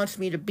Lord wants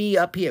me to be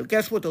up here.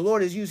 Guess what? The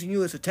Lord is using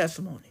you as a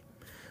testimony.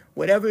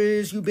 Whatever it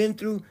is you've been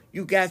through,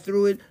 you got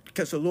through it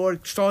because the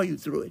Lord saw you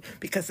through it.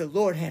 Because the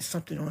Lord has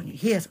something on you.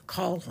 He has a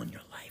call on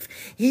your life.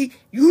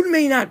 You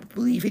may not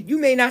believe it. You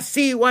may not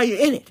see it while you're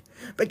in it.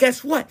 But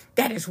guess what?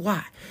 That is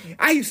why.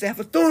 I used to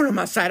have a thorn on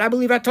my side. I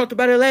believe I talked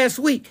about it last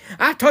week.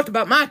 I talked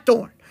about my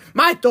thorn.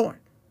 My thorn.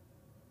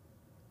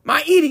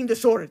 My eating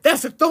disorder.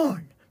 That's a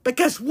thorn. But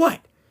guess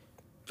what?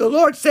 The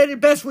Lord said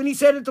it best when he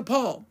said it to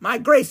Paul. My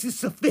grace is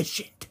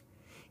sufficient.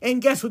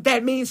 And guess what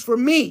that means for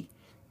me?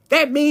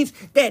 That means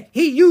that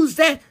he used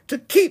that to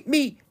keep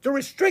me, to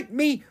restrict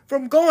me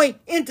from going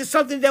into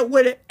something that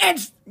would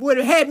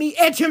have had me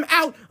edge him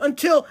out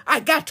until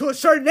I got to a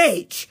certain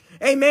age.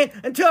 Amen.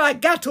 Until I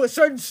got to a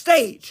certain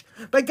stage.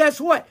 But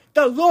guess what?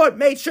 The Lord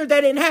made sure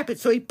that didn't happen.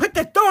 So he put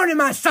the thorn in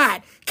my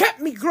side,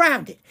 kept me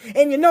grounded.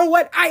 And you know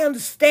what? I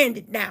understand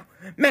it now.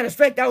 Matter of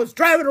fact, I was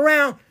driving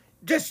around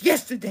just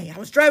yesterday. I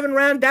was driving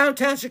around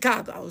downtown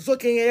Chicago. I was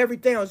looking at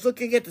everything. I was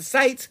looking at the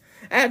sights.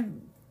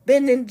 And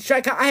been in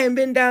Chicago. I haven't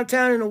been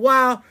downtown in a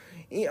while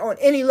on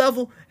any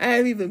level.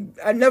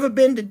 I've never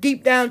been to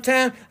deep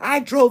downtown.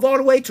 I drove all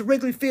the way to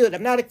Wrigley Field.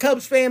 I'm not a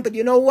Cubs fan, but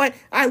you know what?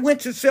 I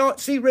went to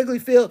see Wrigley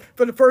Field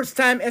for the first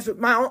time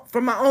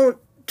from my own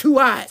two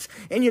eyes.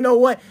 And you know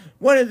what?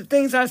 One of the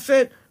things I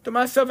said to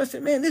myself, I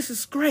said, man, this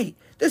is great.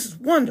 This is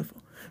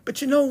wonderful. But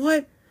you know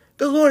what?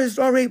 The Lord has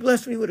already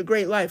blessed me with a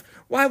great life.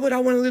 Why would I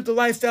want to live the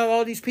lifestyle of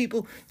all these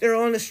people that are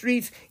on the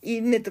streets,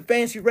 eating at the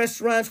fancy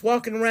restaurants,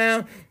 walking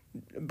around,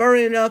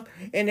 burning up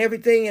and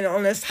everything, and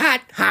on this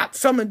hot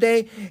summer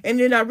day? And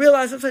then I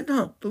realized, I was like,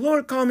 no, the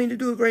Lord called me to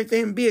do a great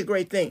thing and be a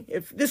great thing.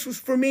 If this was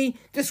for me,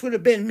 this would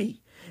have been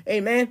me.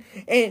 Amen.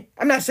 And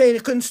I'm not saying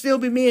it couldn't still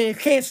be me and it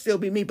can't still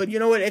be me, but you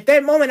know what? At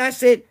that moment, I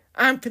said,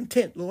 I'm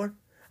content, Lord.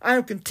 I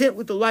am content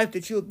with the life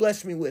that you have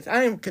blessed me with.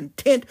 I am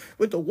content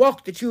with the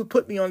walk that you have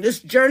put me on.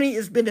 This journey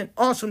has been an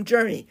awesome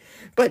journey.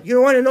 But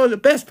you want to know the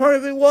best part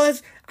of it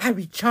was? I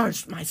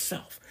recharged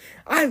myself.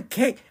 I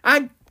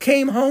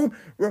came home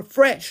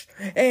refreshed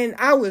and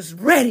I was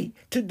ready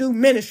to do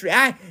ministry.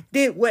 I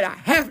did what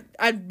I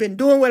I've been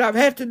doing what I've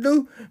had to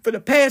do for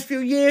the past few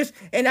years,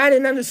 and I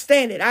didn't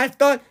understand it.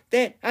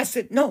 I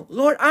said, no,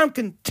 Lord, I'm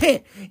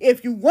content.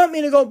 If you want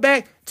me to go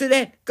back to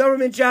that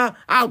government job,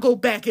 I'll go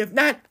back. If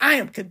not, I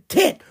am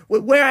content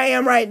with where I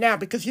am right now.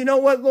 Because you know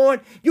what, Lord?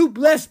 You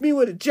blessed me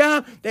with a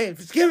job that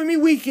is giving me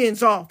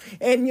weekends off.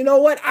 And you know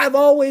what? I've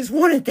always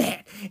wanted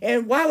that.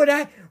 And why would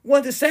I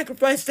want to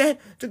sacrifice that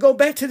to go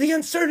back to the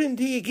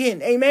uncertainty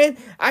again? Amen.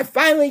 I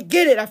finally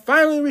get it. I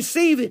finally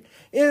receive it.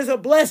 It is a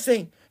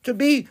blessing to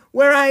be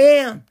where I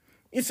am.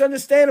 It's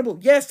understandable.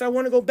 Yes, I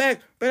want to go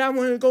back, but I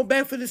want to go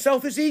back for the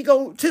selfish,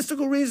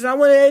 egotistical reason. I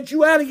want to edge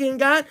you out again,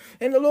 God.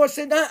 And the Lord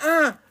said,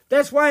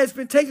 That's why it's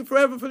been taking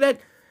forever for that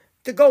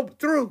to go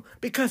through,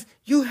 because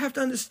you have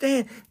to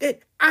understand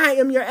that I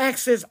am your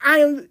access. I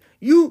am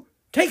you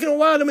taking a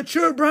while to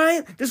mature,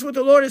 Brian. This is what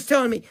the Lord is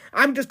telling me.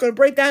 I'm just going to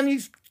break down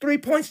these 3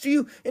 points to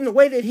you in the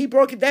way that he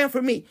broke it down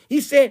for me. He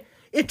said,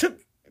 it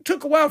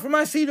took a while for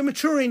my seed to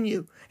mature in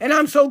you. And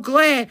I'm so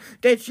glad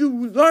that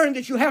you learned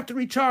that you have to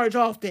recharge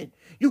often.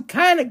 You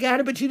kind of got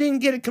it, but you didn't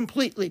get it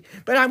completely.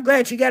 But I'm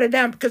glad you got it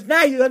down, because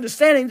now you're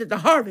understanding that the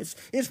harvest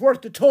is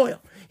worth the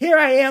toil. Here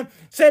I am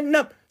setting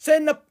up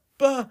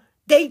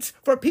dates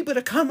for people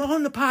to come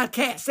on the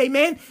podcast.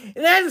 Amen.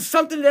 And that is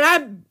something that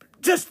I'm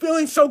just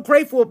feeling so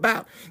grateful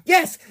about.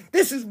 Yes,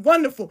 this is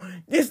wonderful.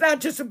 It's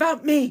not just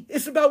about me.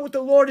 It's about what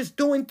the Lord is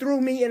doing through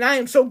me. And I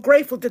am so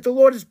grateful that the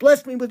Lord has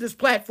blessed me with this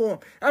platform.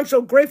 I'm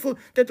so grateful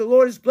that the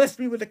Lord has blessed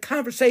me with the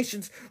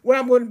conversations where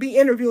I'm going to be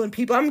interviewing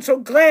people. I'm so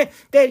glad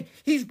that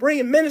he's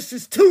bringing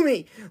ministers to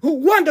me who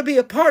want to be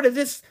a part of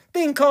this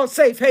thing called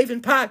Safe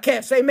Haven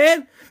Podcast.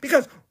 Amen.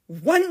 Because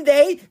one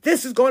day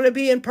this is going to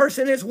be in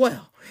person as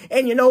well.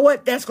 And you know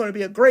what? That's going to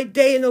be a great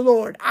day in the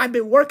Lord. I've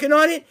been working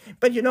on it,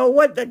 but you know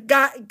what?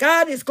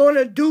 God is going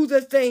to do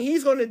the thing.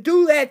 He's going to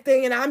do that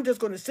thing, and I'm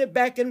just going to sit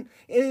back and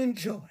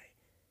enjoy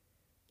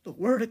the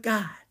word of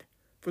God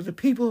for the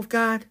people of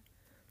God.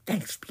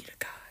 Thanks be to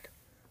God.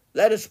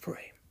 Let us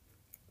pray.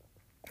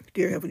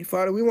 Dear Heavenly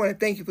Father, we want to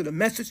thank you for the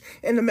message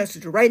and the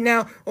messenger. Right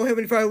now, oh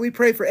Heavenly Father, we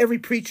pray for every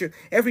preacher,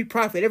 every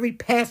prophet, every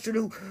pastor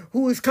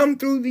who has come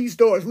through these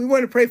doors. We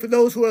want to pray for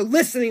those who are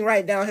listening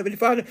right now, Heavenly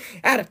Father,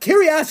 out of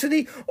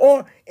curiosity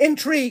or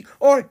intrigue,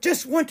 or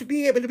just want to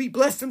be able to be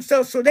blessed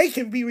themselves so they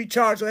can be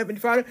recharged, oh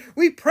Heavenly Father.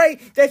 We pray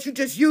that you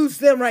just use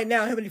them right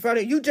now, Heavenly Father.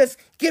 You just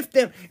gift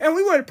them. And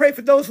we want to pray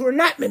for those who are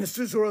not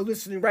ministers who are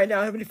listening right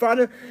now, Heavenly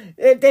Father,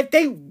 that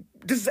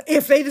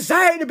if they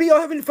desire to be,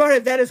 oh Heavenly Father,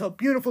 that is a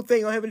beautiful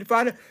thing, oh Heavenly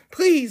Father.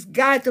 Please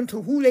guide them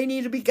to who they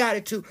need to be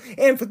guided to.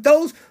 And for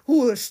those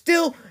who are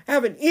still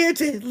have an ear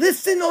to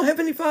listen, oh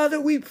Heavenly Father,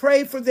 we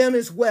pray for them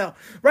as well.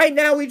 Right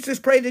now, we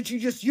just pray that you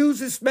just use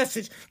this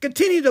message.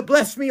 Continue to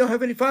bless me, oh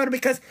Heavenly Father,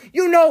 because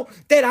you know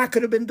that I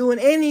could have been doing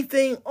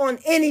anything on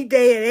any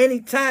day at any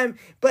time,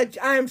 but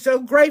I am so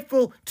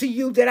grateful to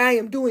you that I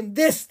am doing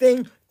this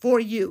thing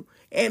for you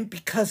and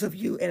because of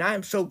you, and I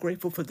am so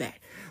grateful for that.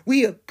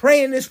 We are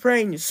praying this prayer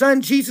in your Son,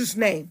 Jesus'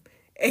 name.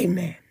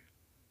 Amen.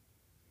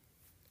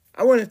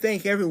 I want to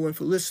thank everyone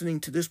for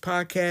listening to this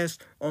podcast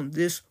on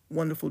this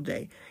wonderful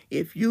day.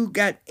 If you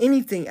got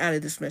anything out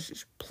of this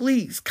message,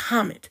 please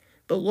comment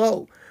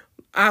below.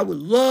 I would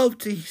love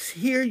to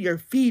hear your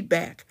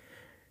feedback.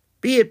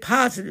 Be it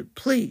positive,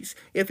 please.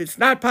 If it's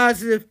not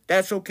positive,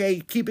 that's okay.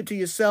 Keep it to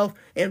yourself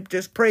and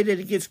just pray that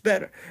it gets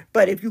better.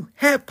 But if you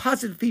have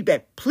positive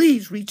feedback,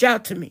 please reach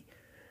out to me,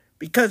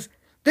 because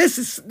this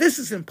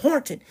is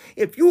important.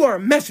 If you are a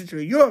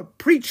messenger, you're a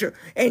preacher,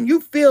 and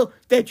you feel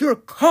that you're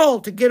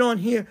called to get on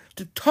here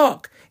to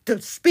talk, to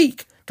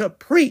speak, to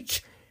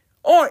preach,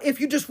 or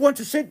if you just want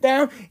to sit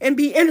down and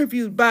be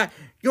interviewed by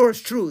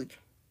yours truly,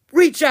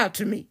 reach out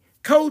to me.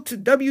 Go to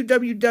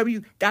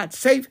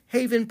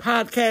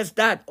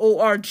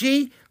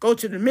www.safehavenpodcast.org. Go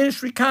to the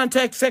ministry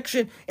contact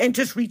section and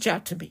just reach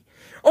out to me.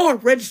 Or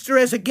register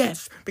as a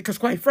guest, because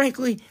quite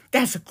frankly,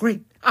 that's a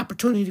great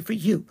opportunity for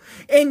you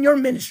and your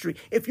ministry.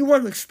 If you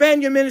want to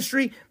expand your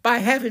ministry by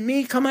having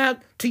me come out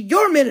to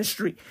your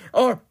ministry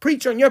or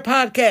preach on your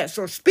podcast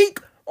or speak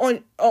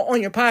on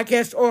your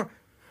podcast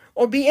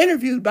or be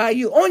interviewed by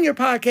you on your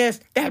podcast,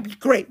 that'd be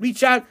great.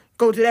 Reach out.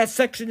 Go to that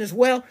section as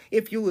well.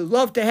 If you would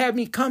love to have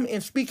me come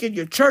and speak in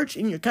your church,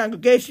 in your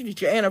congregation, at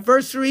your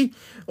anniversary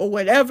or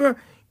whatever,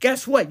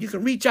 guess what? You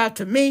can reach out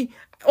to me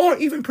or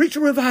even preach a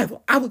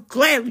revival. I would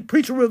gladly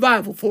preach a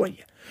revival for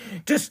you.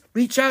 Just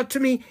reach out to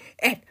me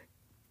at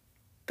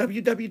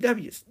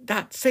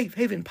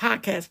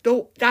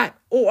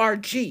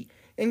www.safehavenpodcast.org.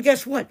 And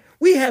guess what?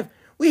 We have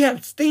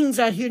things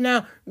out here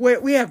now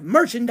where we have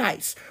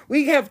merchandise.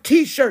 We have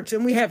T-shirts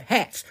and we have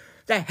hats.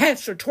 The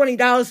hats are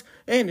 $20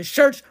 and the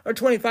shirts are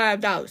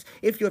 $25.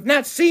 If you have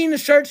not seen the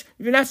shirts,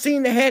 if you're not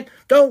seeing the hat,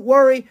 don't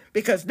worry,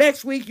 because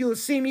next week you will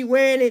see me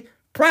wearing it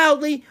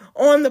proudly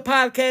on the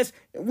podcast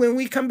when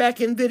we come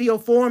back in video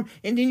form,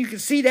 and then you can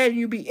see that and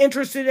you'll be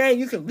interested in it.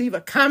 You can leave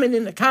a comment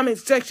in the comment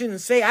section and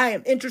say, I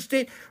am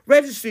interested.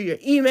 Register your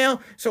email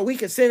so we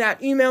can send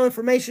out email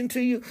information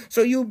to you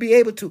so you'll be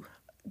able to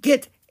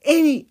get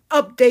any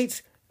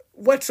updates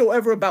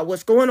whatsoever about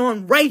what's going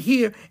on right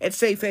here at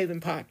Safe Haven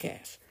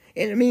Podcast.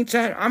 In the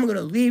meantime, I'm going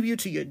to leave you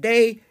to your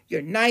day,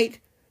 your night,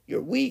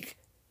 your week.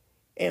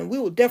 And we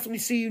will definitely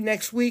see you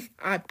next week.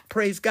 I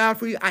praise God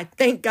for you. I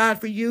thank God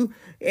for you.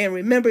 And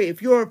remember,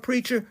 if you're a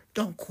preacher,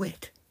 don't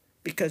quit.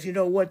 Because you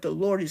know what? The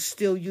Lord is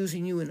still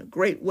using you in a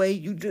great way.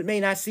 You may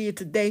not see it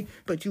today,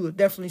 but you will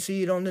definitely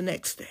see it on the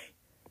next day.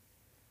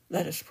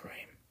 Let us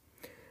pray.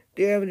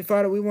 Dear Heavenly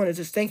Father, we want to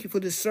just thank you for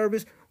this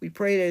service. We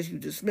pray that as you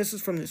dismiss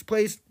us from this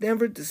place,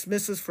 never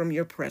dismiss us from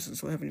your presence.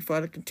 So Heavenly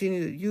Father,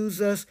 continue to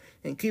use us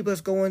and keep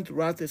us going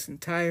throughout this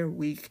entire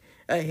week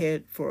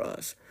ahead for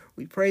us.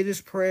 We pray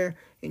this prayer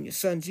in your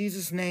Son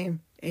Jesus'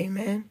 name.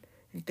 Amen.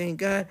 And thank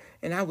God.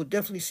 And I will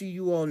definitely see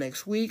you all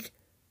next week.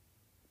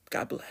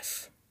 God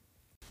bless.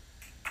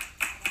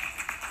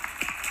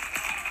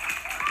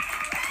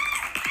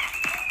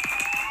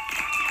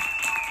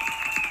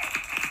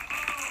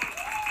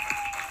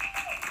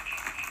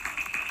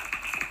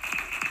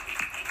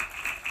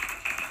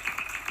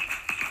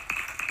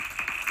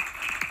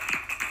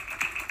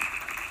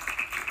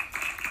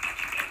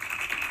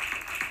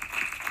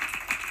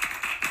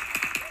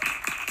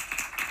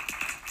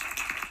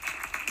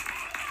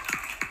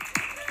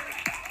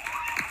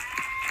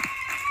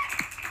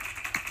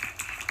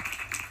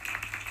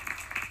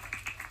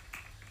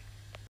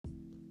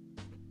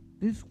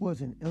 This was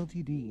an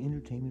LTD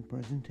Entertainment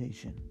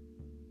presentation.